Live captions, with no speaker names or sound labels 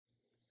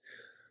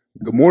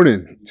Good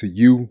morning to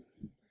you,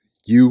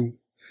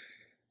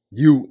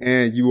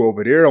 and you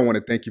over there. I want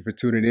to thank you for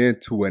tuning in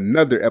to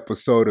another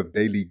episode of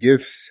Daily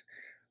Gifts.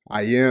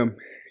 I am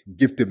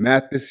Gifted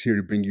Mathis, here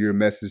to bring you your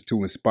message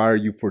to inspire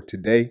you for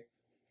today,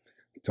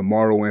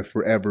 tomorrow, and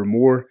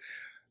forevermore.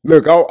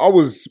 Look, I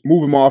was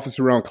moving my office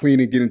around,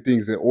 cleaning, getting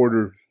things in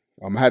order.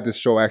 I had this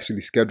show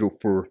actually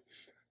scheduled for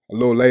a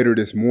little later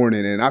this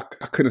morning, and I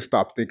couldn't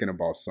stop thinking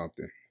about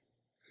something.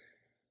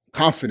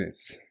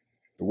 Confidence.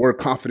 The word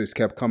confidence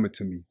kept coming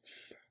to me.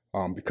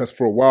 Because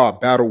for a while I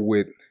battled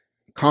with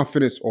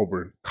confidence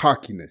over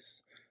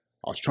cockiness.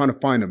 I was trying to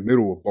find the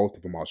middle of both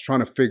of them. I was trying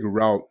to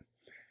figure out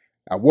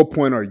at what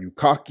point are you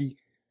cocky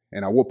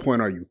and at what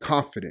point are you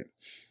confident?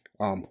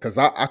 Because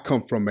I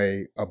come from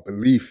a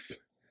belief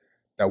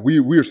that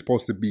we're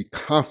supposed to be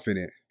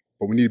confident,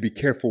 but we need to be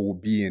careful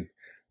with being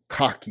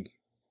cocky.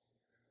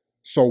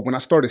 So when I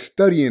started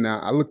studying,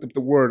 I looked up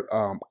the word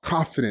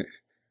confident,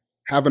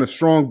 having a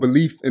strong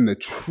belief in the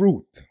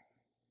truth.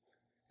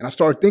 And I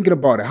started thinking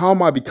about it. How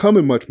am I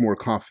becoming much more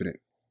confident?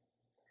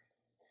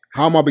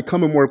 How am I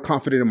becoming more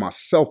confident in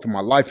myself, in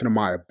my life, and in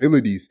my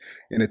abilities,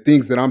 in the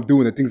things that I'm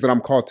doing, the things that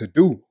I'm called to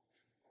do?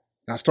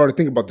 And I started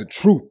thinking about the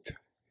truth.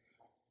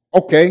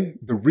 Okay,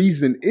 the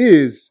reason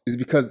is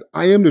because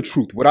I am the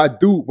truth. What I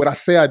do, what I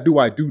say I do.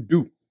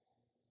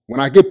 When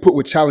I get put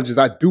with challenges,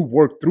 I do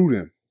work through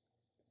them.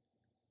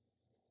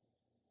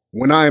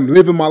 When I am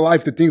living my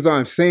life, the things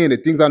I'm saying, the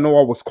things I know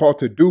I was called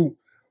to do,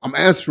 I'm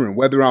answering.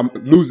 Whether I'm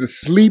losing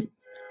sleep,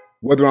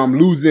 whether I'm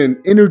losing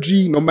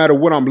energy, no matter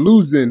what I'm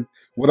losing,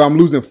 whether I'm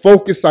losing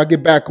focus, I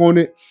get back on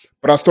it.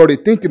 But I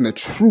started thinking the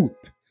truth.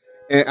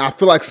 And I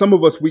feel like some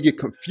of us, we get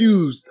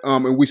confused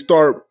and we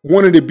start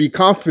wanting to be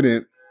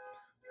confident.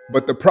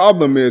 But the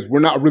problem is we're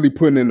not really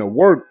putting in the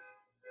work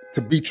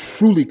to be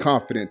truly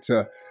confident,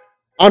 to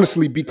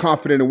honestly be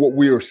confident in what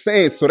we are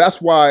saying. So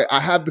that's why I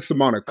have this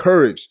amount of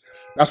courage.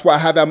 That's why I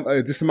have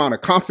this amount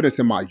of confidence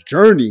in my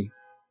journey.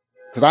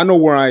 Because I know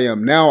where I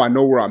am now. I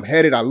know where I'm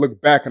headed. I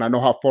look back and I know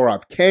how far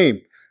I've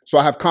came. So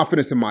I have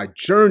confidence in my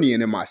journey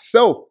and in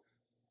myself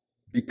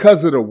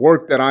because of the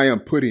work that I am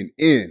putting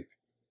in.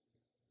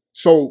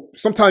 So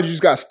sometimes you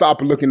just got to stop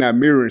and look in that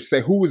mirror and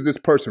say, who is this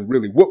person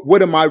really?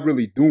 What am I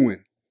really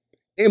doing?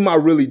 Am I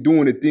really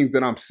doing the things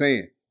that I'm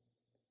saying?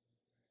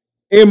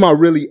 Am I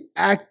really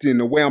acting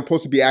the way I'm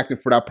supposed to be acting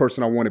for that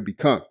person I want to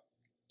become?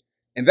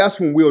 And that's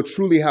when we'll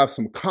truly have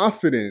some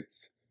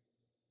confidence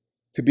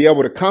to be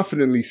able to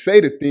confidently say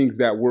the things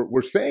that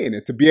we're saying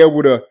and to be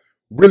able to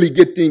really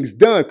get things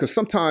done. Because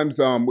sometimes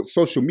with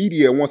social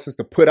media, it wants us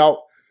to put out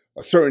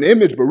a certain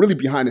image, but really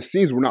behind the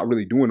scenes, we're not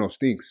really doing those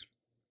things.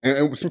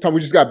 And sometimes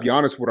we just got to be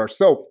honest with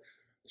ourselves.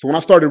 So when I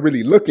started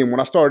really looking, when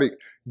I started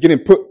getting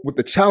put with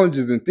the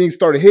challenges and things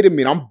started hitting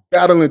me, and I'm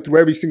battling through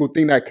every single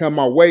thing that come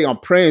my way. I'm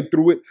praying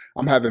through it.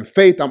 I'm having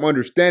faith. I'm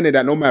understanding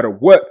that no matter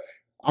what,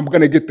 I'm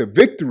going to get the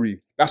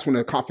victory. That's when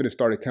the confidence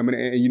started coming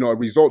in. And, it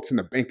results in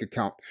the bank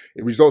account.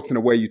 It results in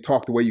the way you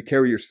talk, the way you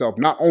carry yourself,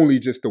 not only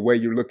just the way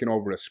you're looking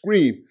over a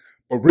screen,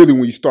 but really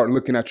when you start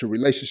looking at your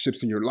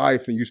relationships in your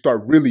life and you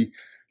start really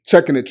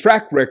checking the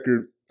track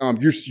record,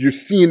 you're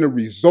seeing the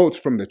results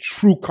from the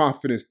true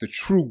confidence, the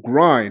true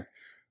grind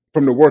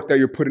from the work that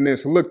you're putting in.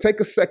 So look, take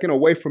a second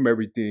away from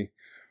everything.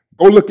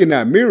 Go look in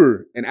that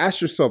mirror and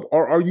ask yourself,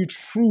 are you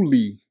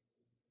truly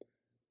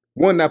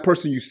one, that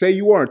person you say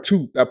you are, and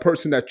two, that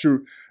person that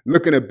you're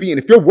looking to be.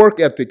 And if your work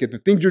ethic, if the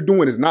things you're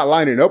doing is not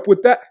lining up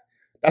with that,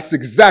 that's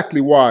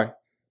exactly why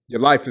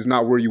your life is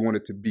not where you want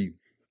it to be.